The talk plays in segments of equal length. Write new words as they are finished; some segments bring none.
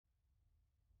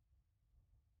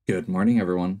Good morning,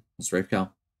 everyone. It's Rafe.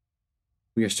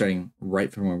 We are starting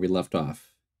right from where we left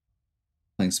off,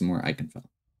 playing some more Ikenfell.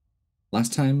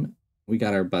 Last time, we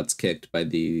got our butts kicked by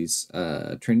these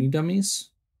training dummies,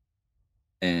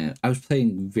 and I was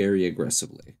playing very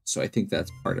aggressively, so I think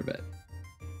that's part of it.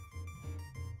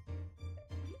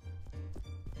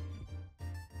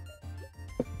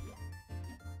 I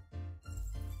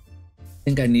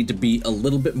think I need to be a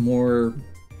little bit more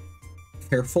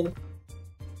careful.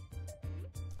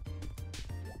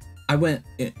 I went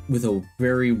with a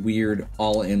very weird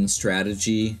all-in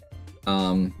strategy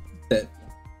that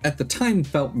at the time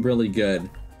felt really good,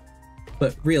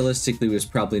 but realistically was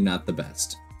probably not the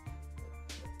best.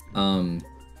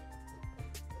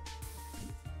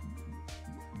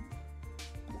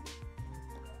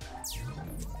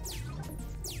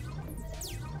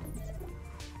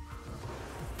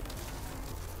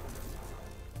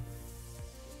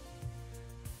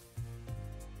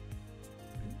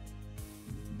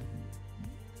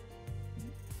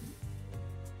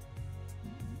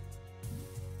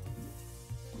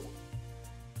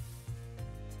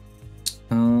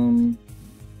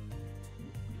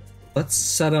 Let's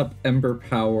set up Ember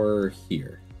Power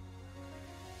here.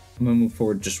 I'm gonna move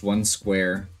forward just one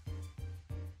square.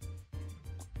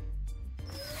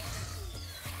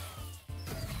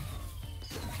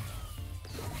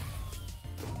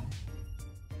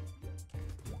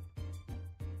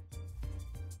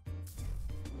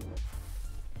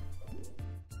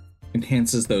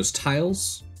 Enhances those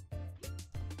tiles.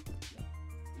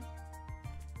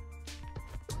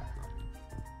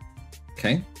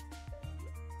 Okay.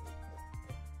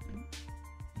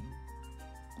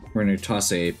 We're going to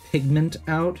toss a pigment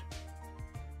out.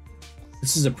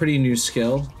 This is a pretty new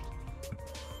skill,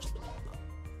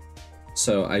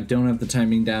 so I don't have the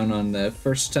timing down on the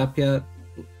first step yet.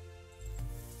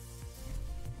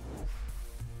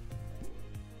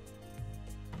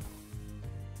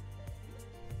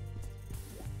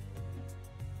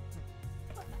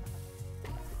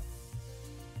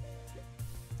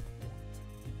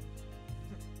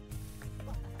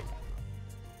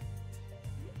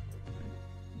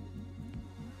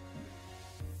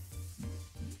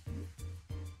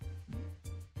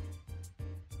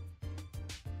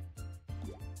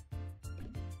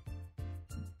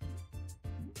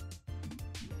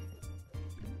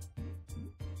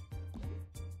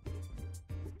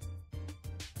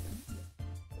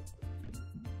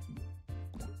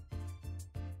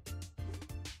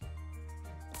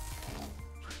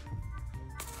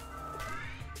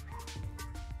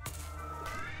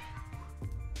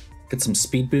 Get some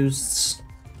speed boosts.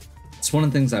 It's one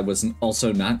of the things I was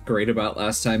also not great about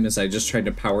last time, is I just tried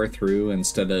to power through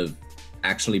instead of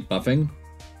actually buffing.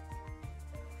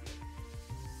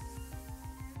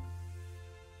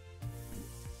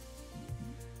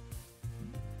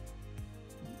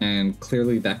 And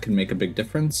clearly that can make a big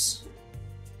difference.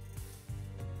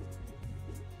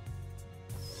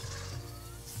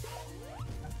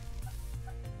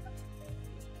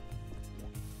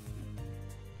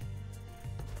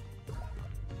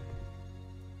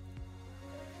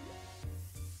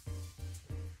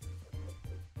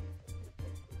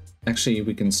 Actually,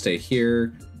 we can stay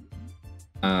here.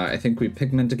 I think we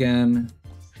pigment again.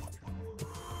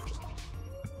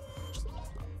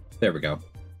 There we go.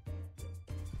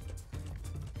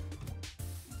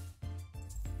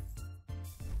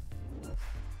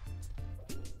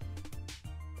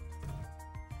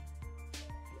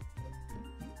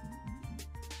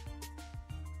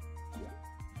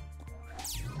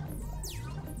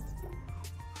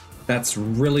 That's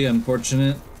really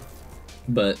unfortunate,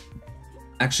 but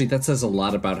actually, that says a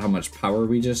lot about how much power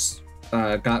we just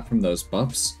got from those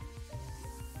buffs.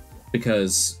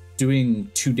 Because doing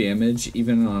 2 damage,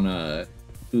 even on a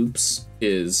oops,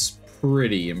 is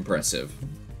pretty impressive.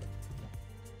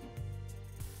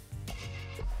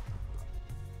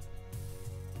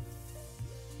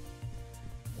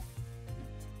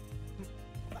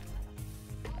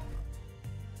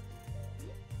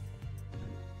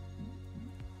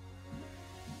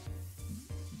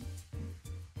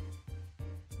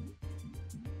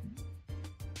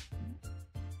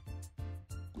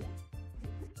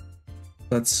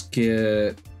 Let's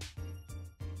get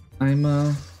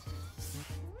Ima.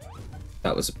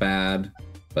 That was bad,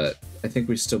 but I think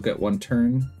we still get 1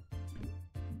 turn.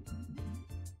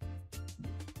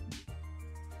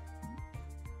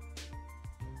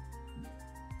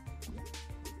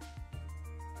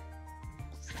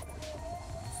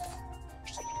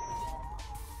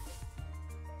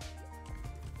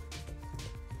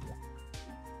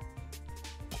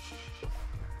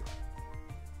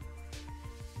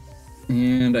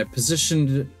 And I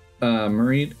positioned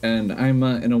Marit and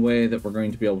Ima in a way that we're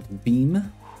going to be able to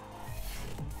beam.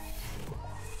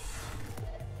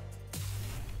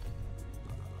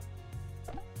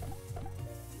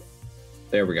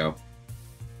 There we go.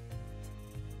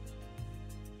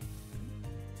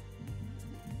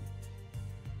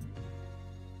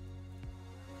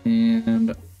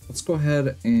 And let's go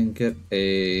ahead and get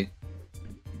a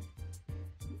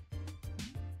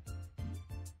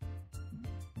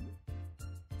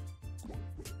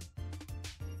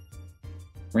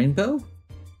rainbow?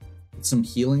 Get some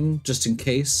healing just in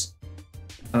case.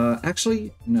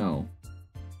 Actually, no.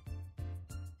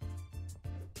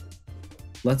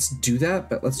 Let's do that,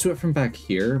 but let's do it from back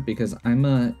here because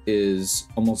Ima is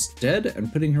almost dead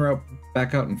and putting her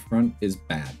back out in front is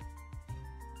bad.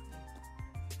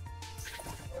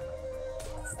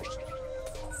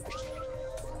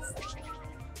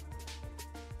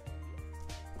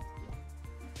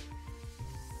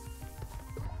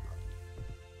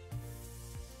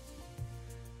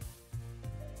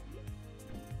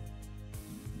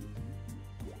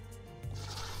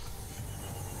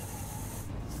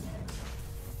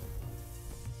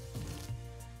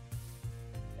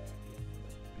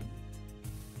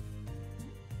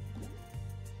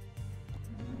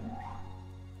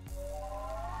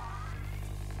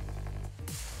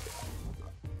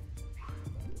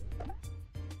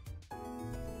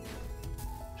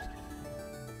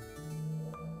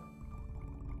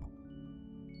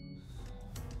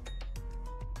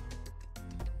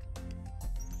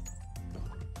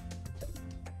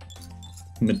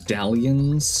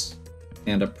 Medallions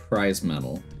and a prize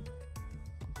medal.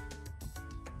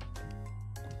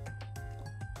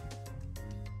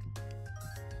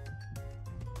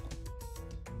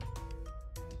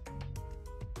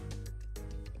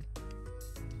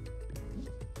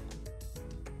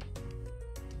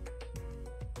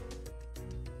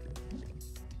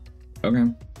 Okay.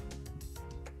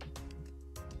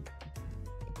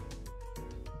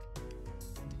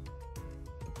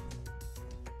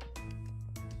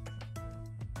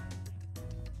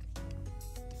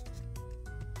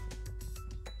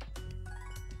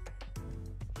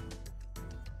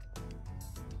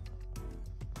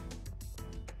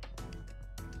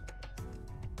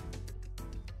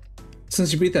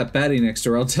 Since you beat that baddie next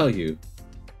door, I'll tell you.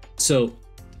 So,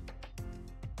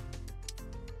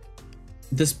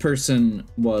 this person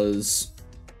was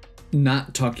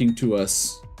not talking to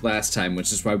us last time,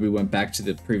 which is why we went back to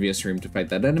the previous room to fight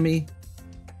that enemy.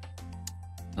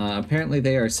 Apparently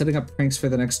they are setting up pranks for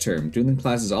the next term. Dueling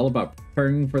class is all about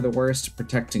preparing for the worst,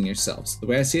 protecting yourselves. The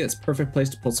way I see it, it's a perfect place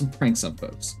to pull some pranks on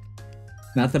folks.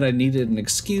 Not that I needed an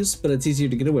excuse, but it's easier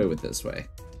to get away with this way.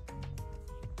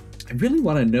 I really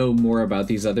want to know more about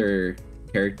these other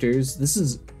characters. This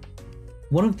is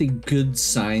one of the good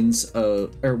signs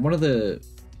of, or one of the,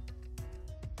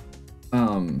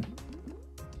 one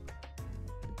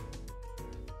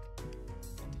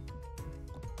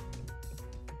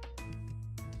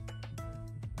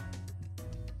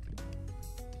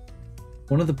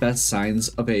of the best signs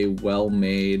of a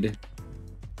well-made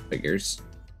figures,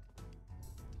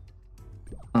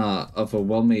 of a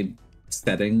well-made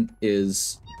setting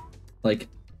is like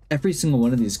every single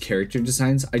one of these character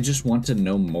designs. I just want to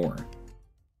know more.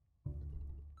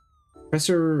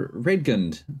 Professor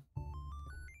Raidgund.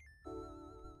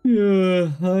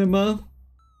 Yeah, hi, Ma.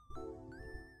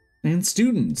 And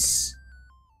students.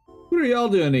 What are y'all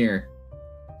doing here?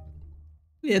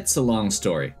 It's a long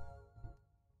story.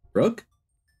 Brooke?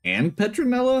 And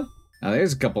Petronella? Now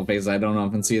there's a couple faces I don't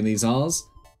often see in these halls.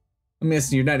 I'm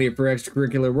guessing you're not here for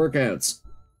extracurricular workouts.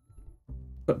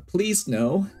 But please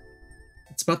know,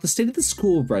 it's about the state of the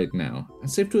school right now.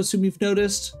 It's safe to assume you've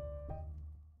noticed.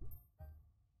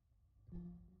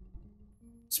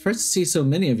 Surprised to see so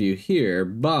many of you here,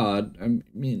 but, I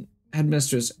mean,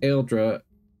 Headmistress Aeldra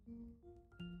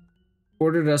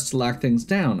ordered us to lock things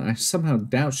down. I somehow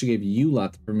doubt she gave you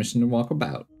lot the permission to walk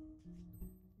about.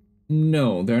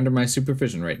 No, they're under my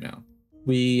supervision right now.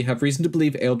 We have reason to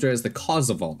believe Aeldra is the cause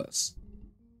of all this.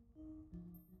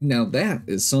 Now that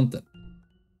is something.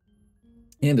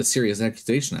 And a serious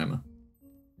accusation, Emma.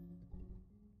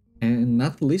 And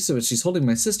not the least of it, she's holding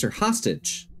my sister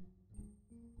hostage.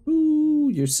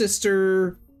 Ooh, your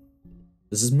sister.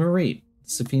 This is Marie,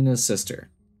 Safina's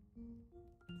sister.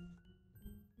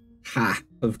 Ha,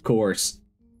 of course.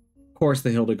 Of course the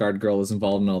Hildegard girl is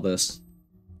involved in all this.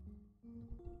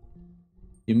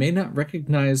 You may not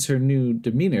recognize her new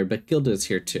demeanor, but Gilda is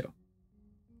here too.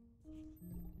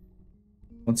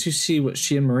 Once you see what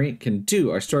she and Marie can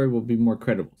do, our story will be more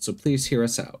credible, so please hear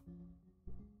us out.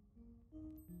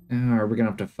 Are we gonna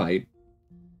have to fight?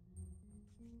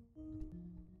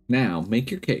 Now, make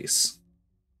your case.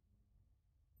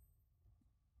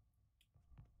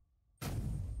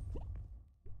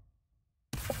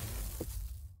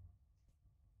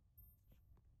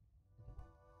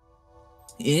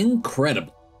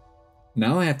 Incredible.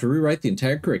 Now I have to rewrite the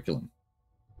entire curriculum.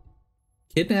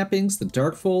 Kidnappings, the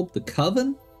Darkfold, the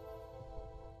Coven?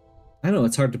 I know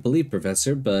it's hard to believe,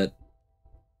 Professor, but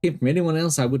if from anyone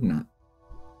else, I would not.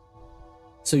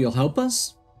 So you'll help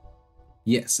us?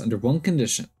 Yes, under one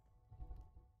condition.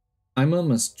 Ima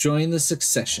must join the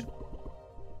succession.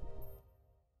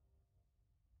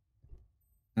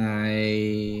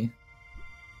 The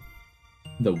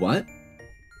what?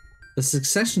 The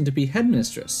succession to be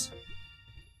headmistress.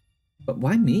 But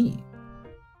why me?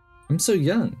 I'm so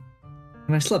young,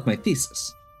 and I still have my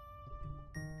thesis.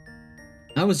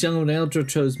 I was young when Eldra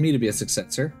chose me to be a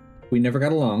successor. We never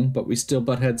got along, but we still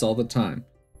butt heads all the time.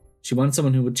 She wanted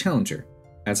someone who would challenge her,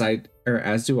 as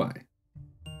do I.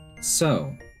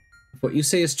 So, if what you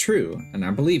say is true, and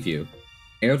I believe you,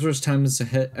 Eldra's time as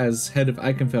head of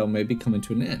Ikenfell may be coming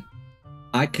to an end.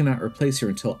 I cannot replace her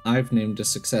until I've named a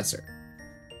successor.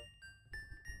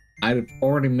 I'd have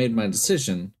already made my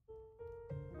decision,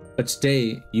 but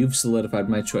today you've solidified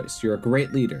my choice. You're a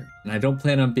great leader, and I don't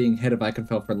plan on being head of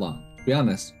Ikenfell for long. To be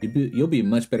honest, you'll be a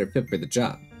much better fit for the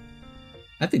job.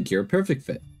 I think you're a perfect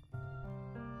fit.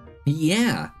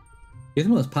 Yeah, you're the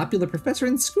most popular professor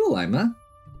in school, Ima.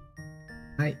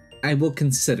 I will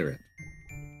consider it.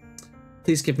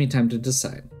 Please give me time to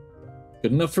decide.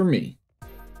 Good enough for me.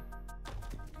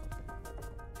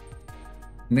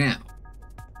 Now.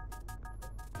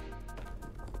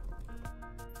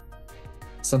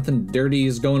 Something dirty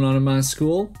is going on in my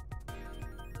school.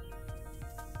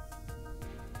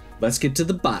 Let's get to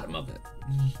the bottom of it.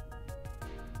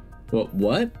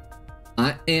 What?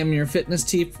 I am your fitness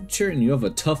teacher and you have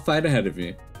a tough fight ahead of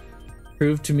you.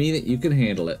 Prove to me that you can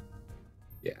handle it.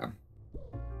 Yeah.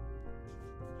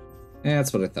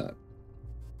 That's what I thought.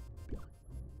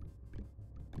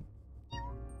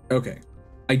 Okay.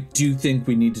 I do think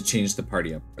we need to change the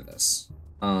party up for this.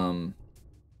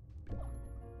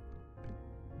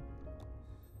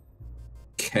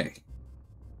 Okay.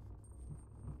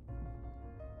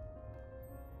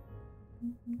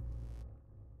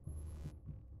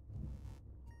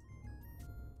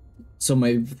 So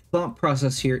my thought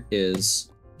process here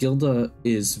is Gilda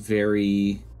is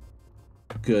very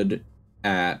good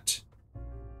at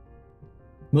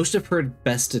most of her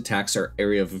best attacks are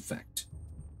area of effect.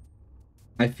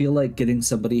 I feel like getting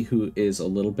somebody who is a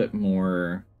little bit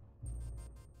more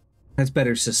has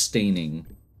better sustaining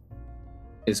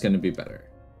is going to be better.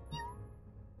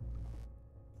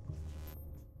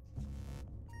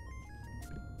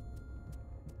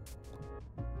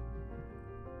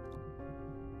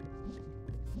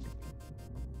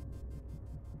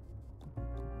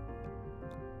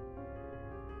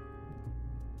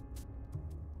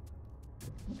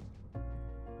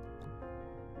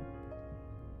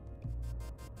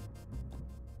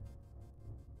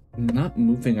 Not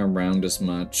moving around as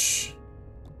much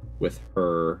with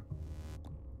her.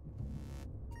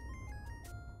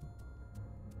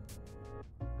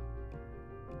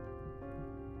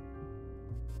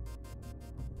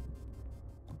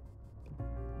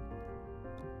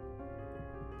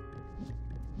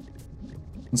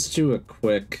 Let's do a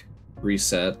quick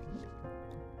reset.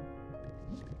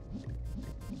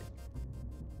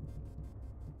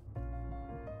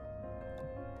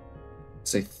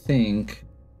 So I think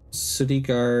City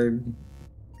Guard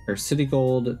or City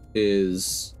Gold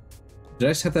is... Did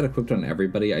I just have that equipped on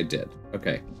everybody? I did.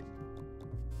 Okay.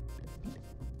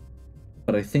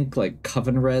 But I think like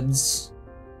Coven Reds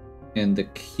and the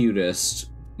Cutest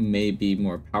may be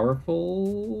more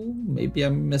powerful. Maybe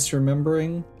I'm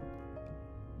misremembering.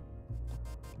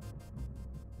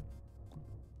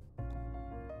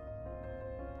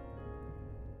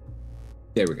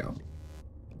 There we go.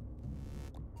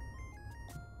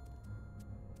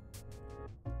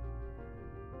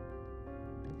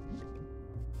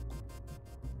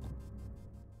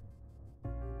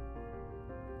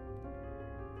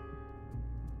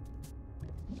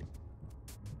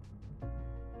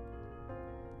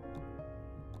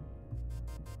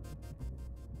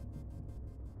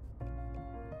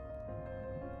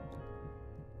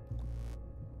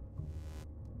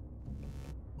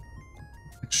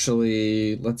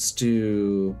 Actually, let's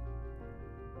do...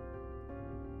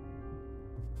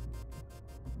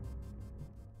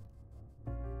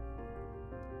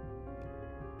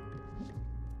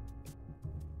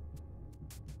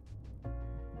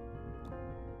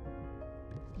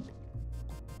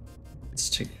 Let's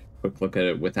take a quick look at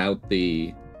it without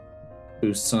the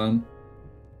boosts on.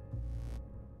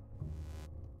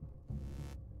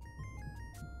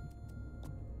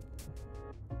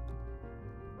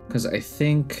 Because I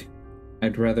think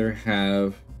I'd rather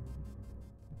have...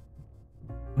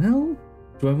 Well,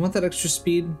 do I want that extra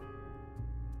speed?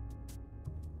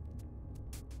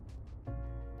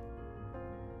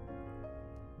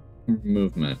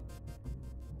 Movement.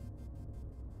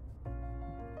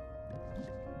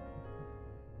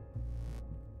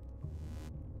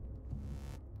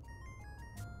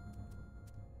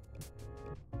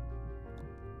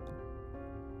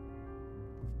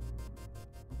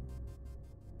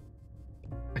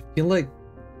 I feel like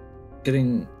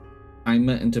getting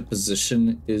Ima into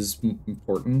position is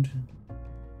important,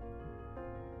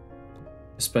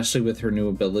 especially with her new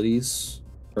abilities,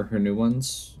 or her new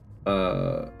ones.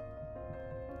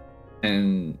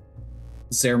 And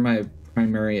they're my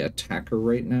primary attacker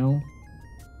right now.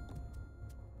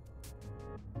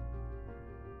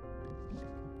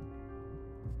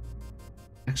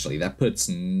 Actually, that puts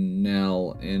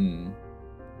Nell in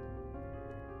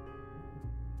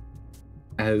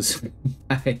as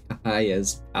my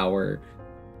highest power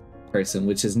person,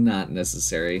 which is not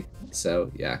necessary.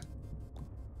 So, yeah.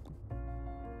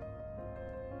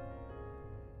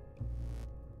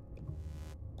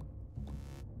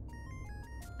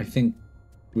 I think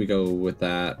we go with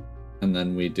that, and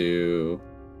then we do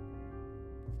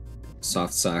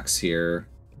soft socks here.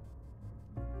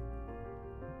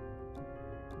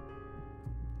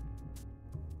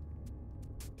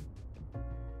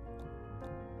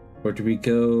 Or do we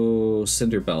go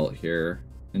Cinderbelt here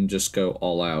and just go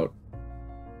all out?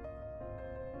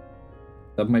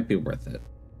 That might be worth it.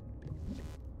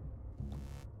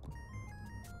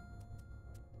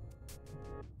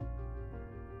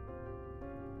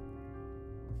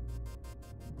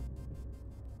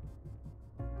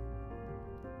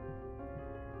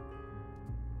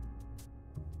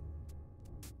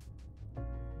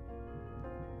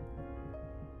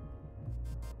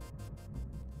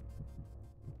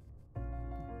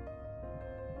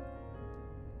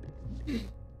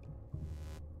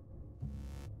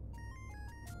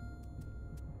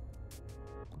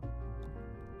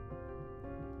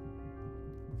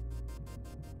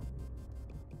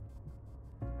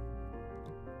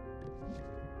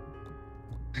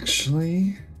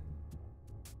 Actually,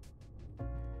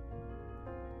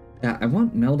 yeah, I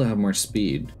want Mel to have more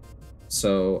speed,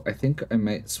 so I think I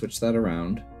might switch that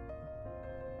around.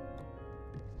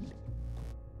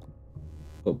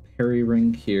 Go parry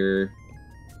ring here.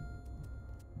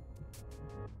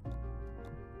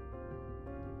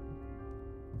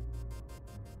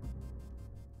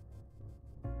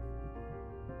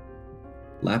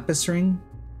 Lapis ring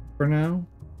for now.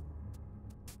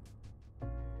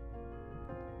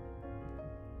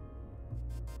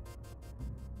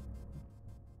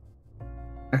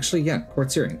 Actually, yeah,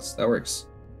 quartz earrings. That works.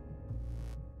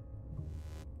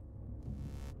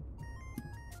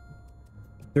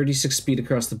 .36 speed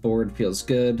across the board feels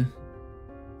good.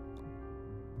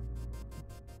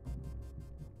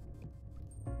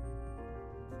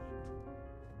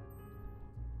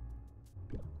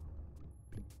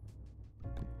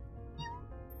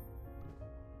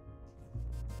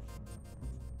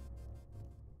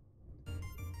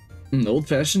 An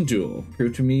old-fashioned duel.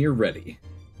 Prove to me you're ready.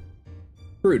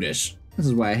 Brutish. This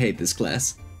is why I hate this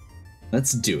class.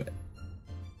 Let's do it.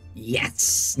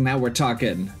 Yes! Now we're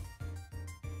talking.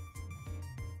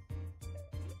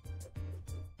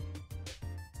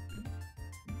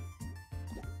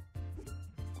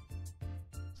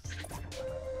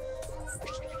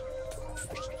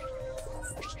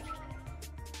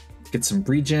 Get some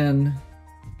regen.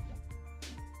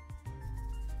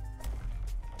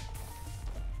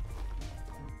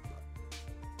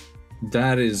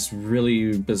 That is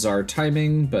really bizarre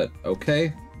timing, but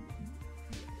okay.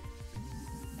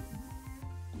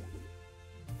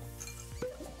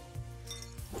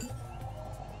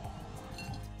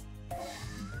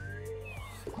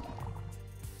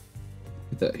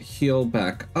 Get the heal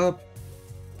back up.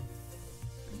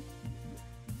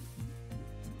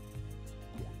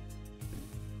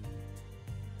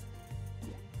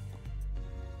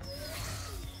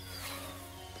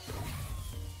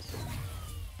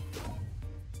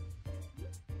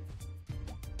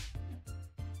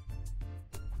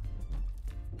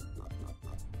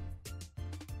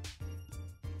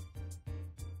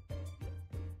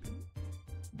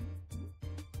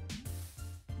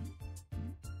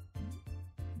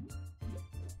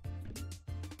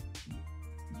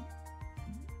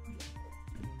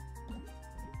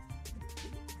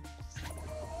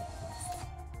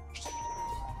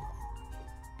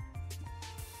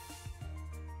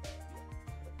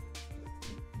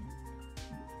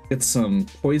 Get some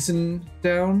poison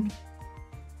down.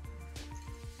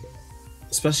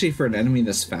 Especially for an enemy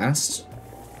this fast.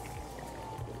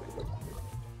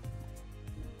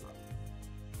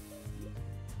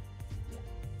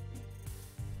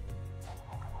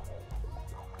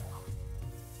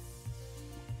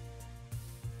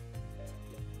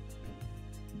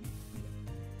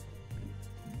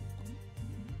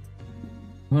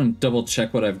 I want to double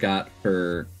check what I've got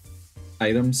for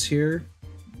items here.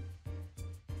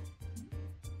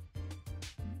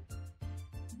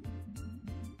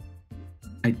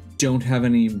 I don't have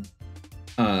any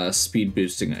speed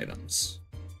boosting items.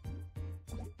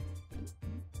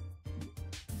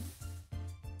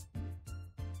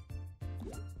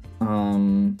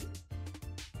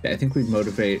 Yeah, I think we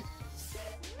motivate.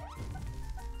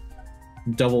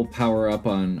 Double power up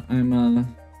on.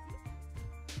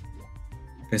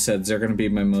 Like I said, they're going to be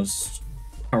my most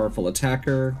powerful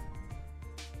attacker.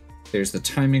 There's the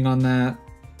timing on that.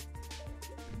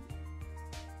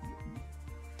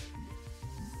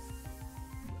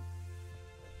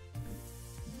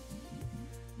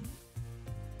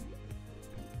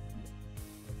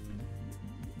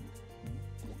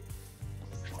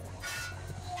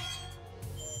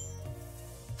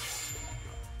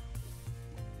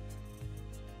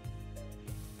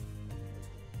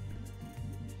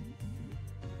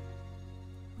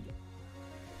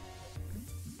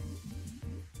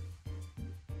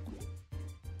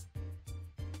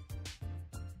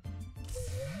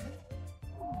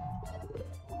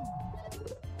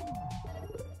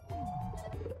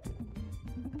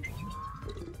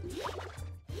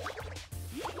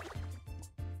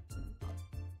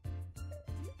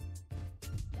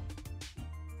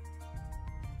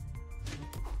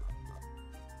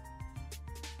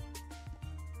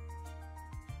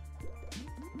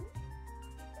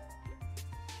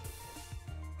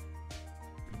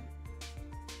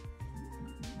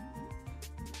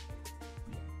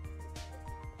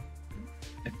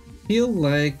 Feel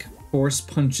like Force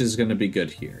Punch is going to be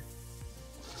good here.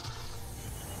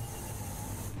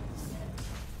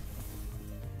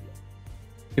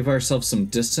 Give ourselves some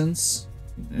distance.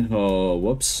 Oh,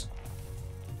 whoops.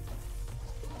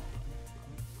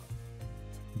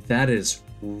 That is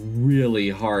really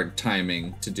hard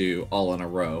timing to do all in a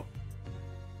row.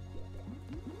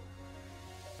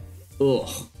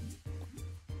 Ugh.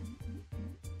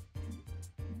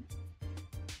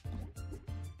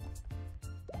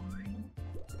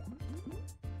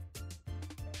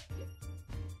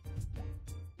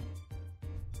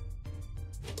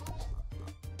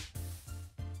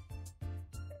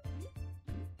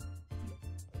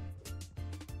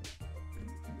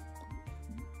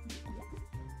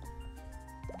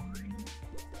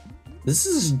 This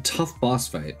is a tough boss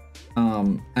fight,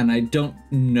 and I don't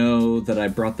know that I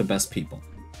brought the best people.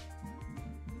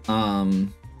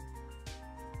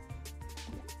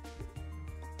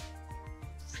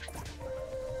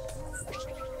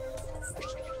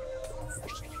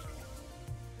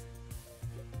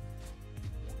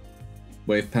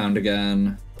 Wave pound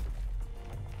again.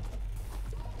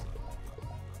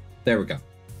 There we go.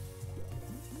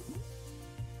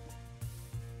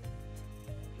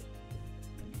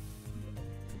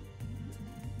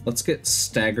 Let's get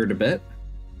staggered a bit.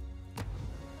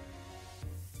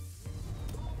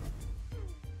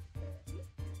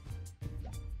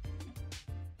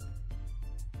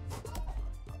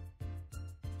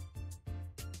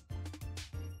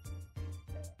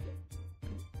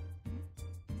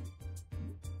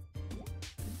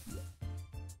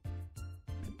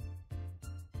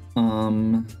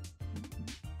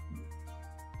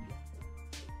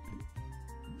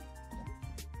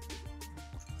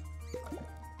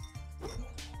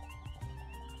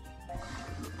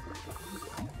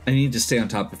 I need to stay on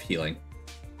top of healing.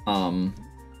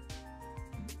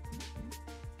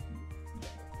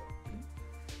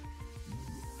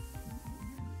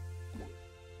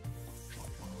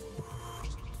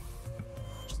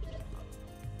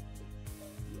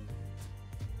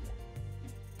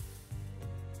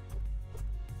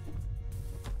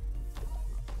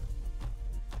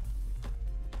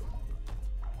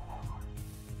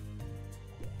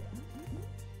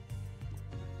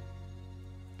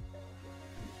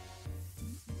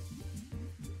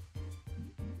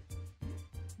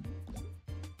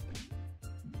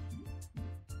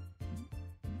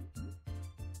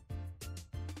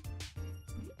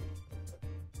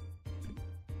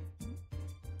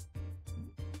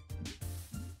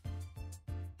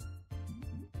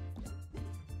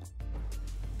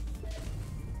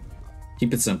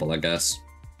 Keep it simple, I guess.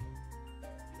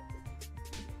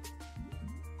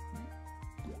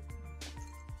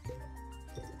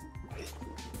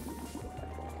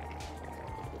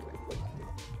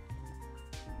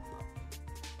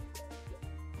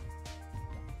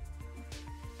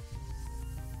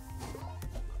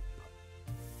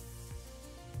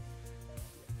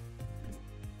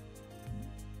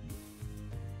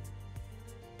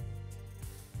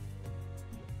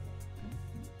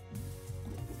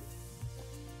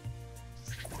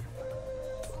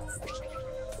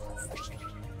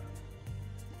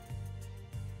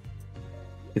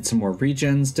 Get some more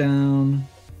regens down.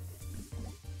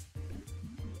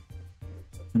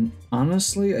 And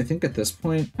honestly, I think at this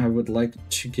point I would like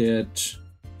to get...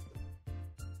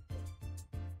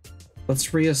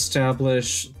 Let's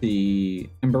reestablish the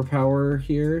Ember Power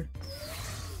here.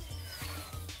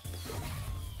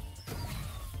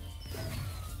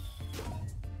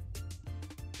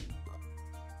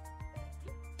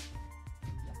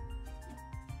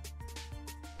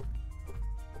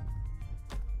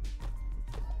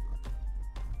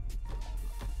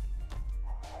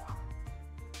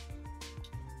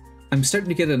 I'm starting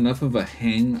to get enough of a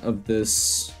hang of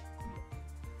this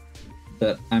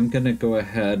that I'm gonna go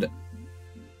ahead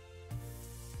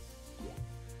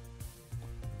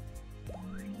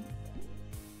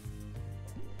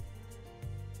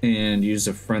and use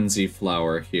a Frenzy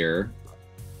Flower here.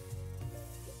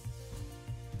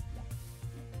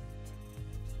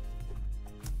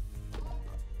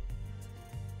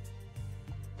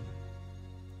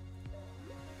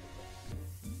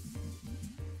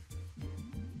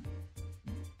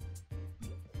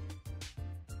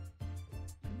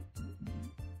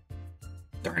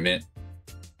 Darn it.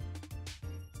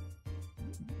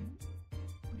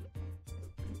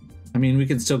 I mean, we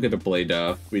can still get a blade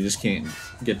off. We just can't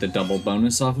get the double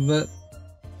bonus off of it.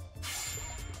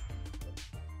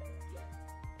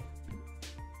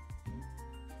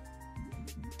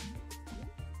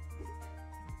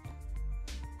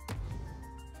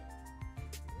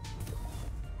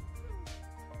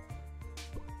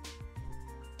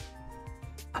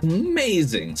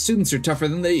 Amazing! Students are tougher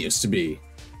than they used to be.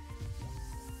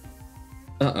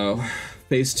 Uh-oh.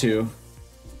 Phase 2.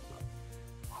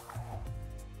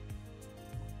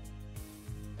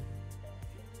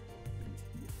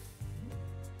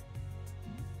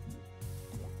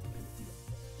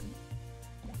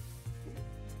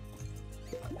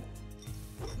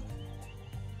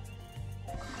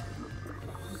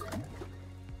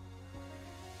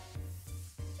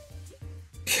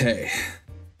 Okay.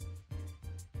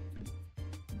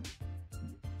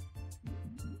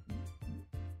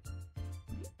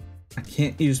 I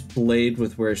can't use Blade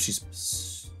with where she's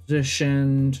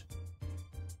positioned.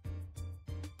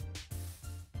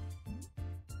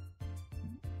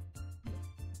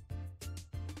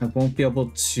 I won't be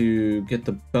able to get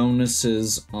the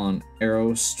bonuses on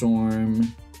Arrow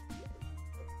Storm,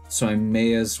 so I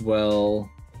may as well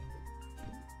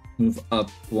move up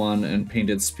one and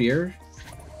Painted Spear.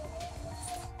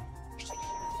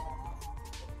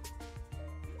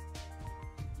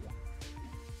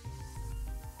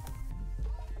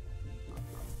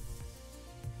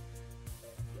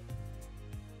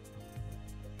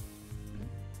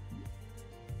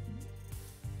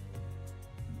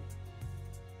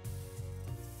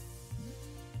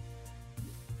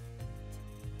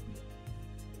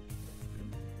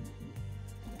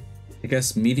 I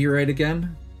guess Meteorite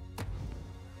again?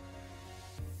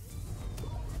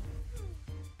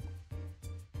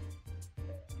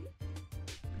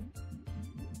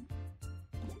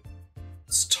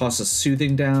 Let's toss a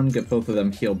Soothing down, get both of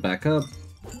them healed back up.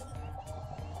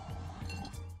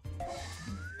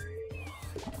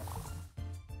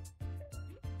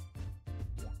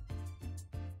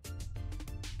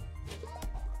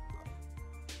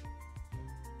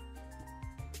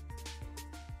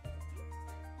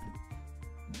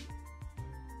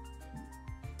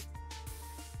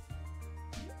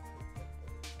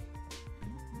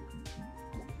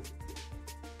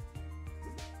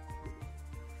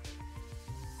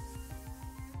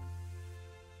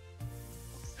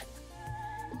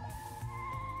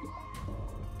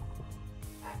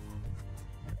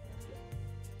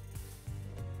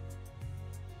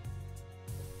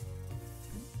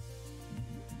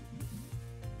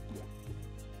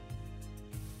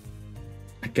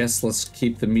 I guess let's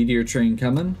keep the meteor train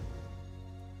coming.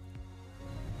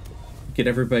 Get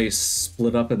everybody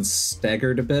split up and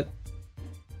staggered a bit.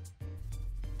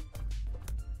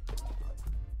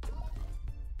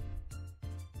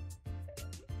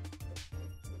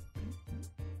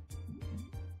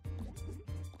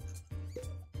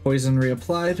 Poison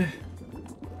reapplied.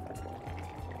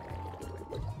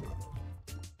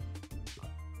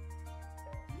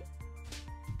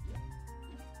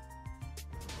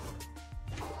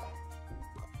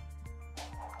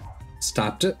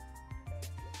 Stopped it.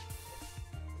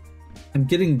 I'm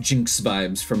getting Jinx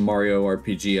vibes from Mario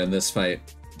RPG on this fight,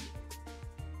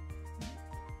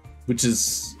 which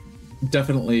is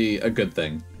definitely a good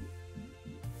thing.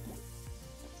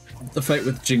 The fight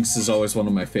with Jinx is always one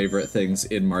of my favorite things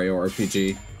in Mario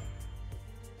RPG.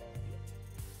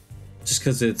 Just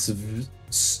because it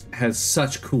has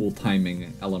such cool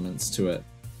timing elements to it.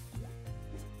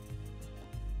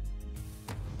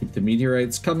 the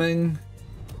meteorite's coming.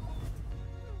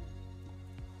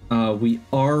 We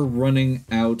are running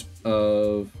out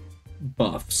of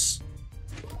buffs.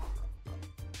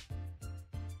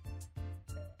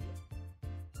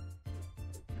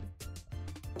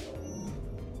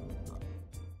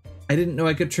 I didn't know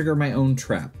I could trigger my own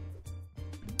trap.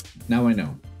 Now I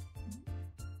know.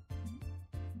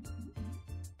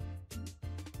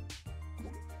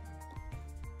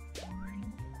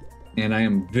 And I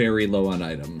am very low on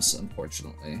items,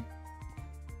 unfortunately.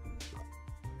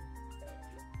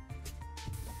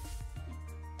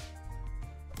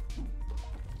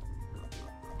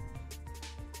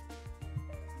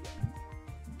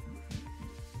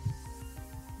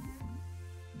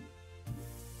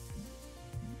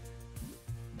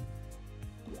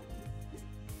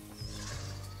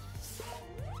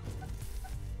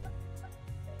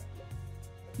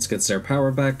 Let's get their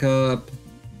power back up.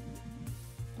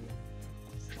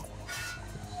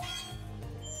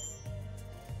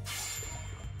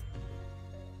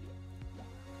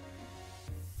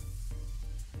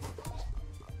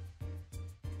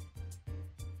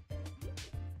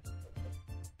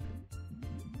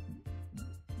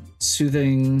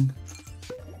 Soothing.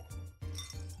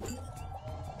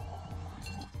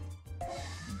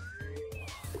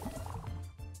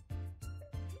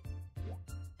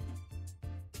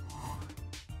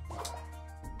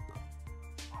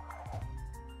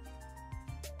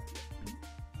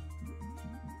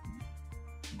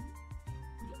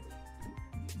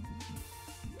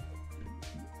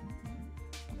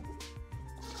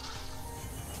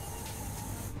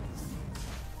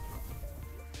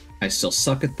 I still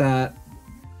suck at that.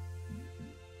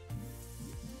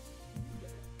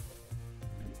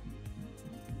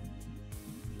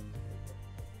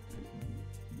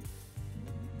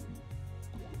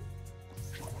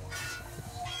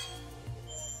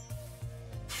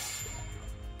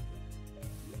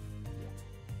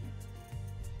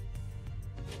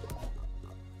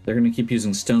 They're going to keep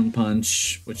using Stone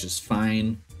Punch, which is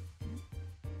fine.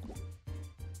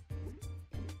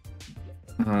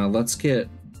 Let's get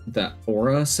that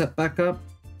aura set back up.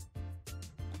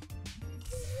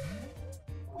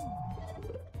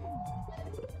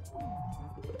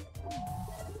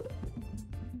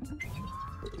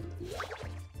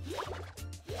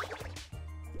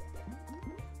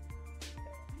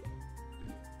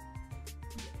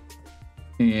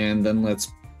 And then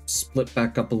let's split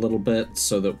back up a little bit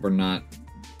so that we're not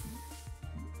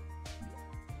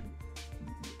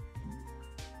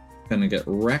gonna get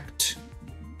wrecked.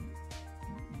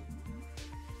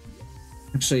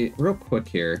 Actually, real quick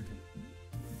here.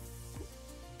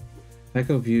 If I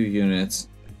go view units,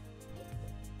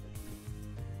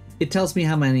 it tells me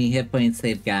how many hit points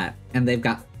they've got, and they've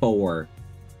got 4.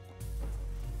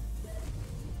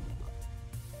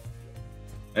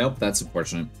 Oh, that's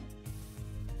unfortunate.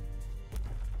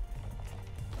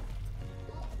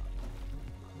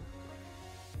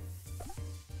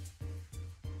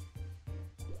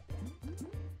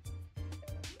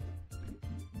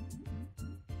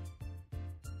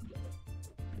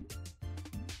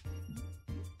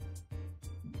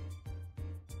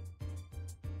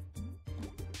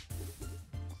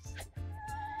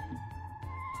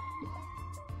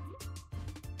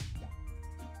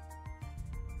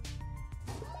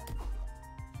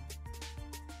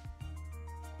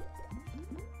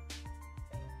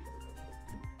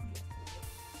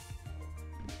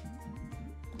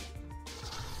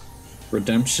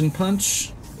 Redemption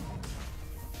Punch?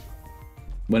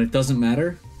 When it doesn't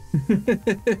matter?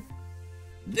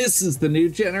 This is the new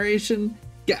generation?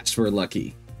 Gosh, we're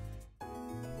lucky.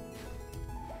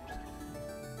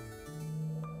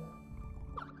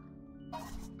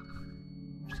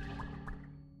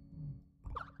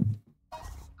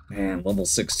 Man, level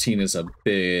 16 is a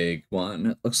big one,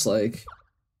 it looks like.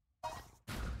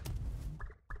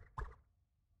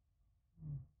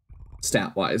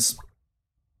 Stat-wise.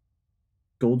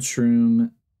 Gold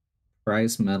Shroom,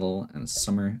 Prize Medal, and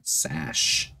Summer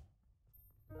Sash.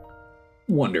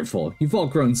 Wonderful. You've all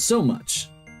grown so much.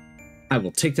 I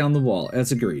will take down the wall,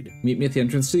 as agreed. Meet me at the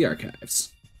entrance to the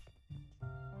archives.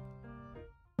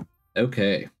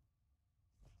 Okay.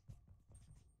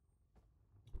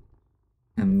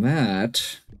 And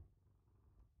that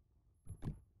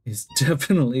is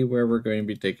definitely where we're going to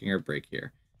be taking our break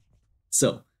here.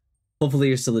 So, hopefully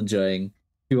you're still enjoying.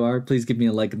 If you are, please give me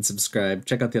a like and subscribe.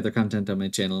 Check out the other content on my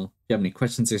channel. If you have any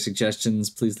questions or suggestions,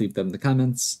 please leave them in the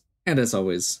comments. And as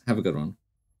always, have a good one.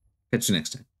 Catch you next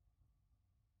time.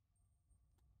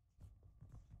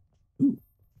 Ooh.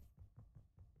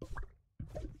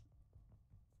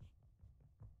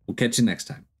 We'll catch you next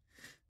time.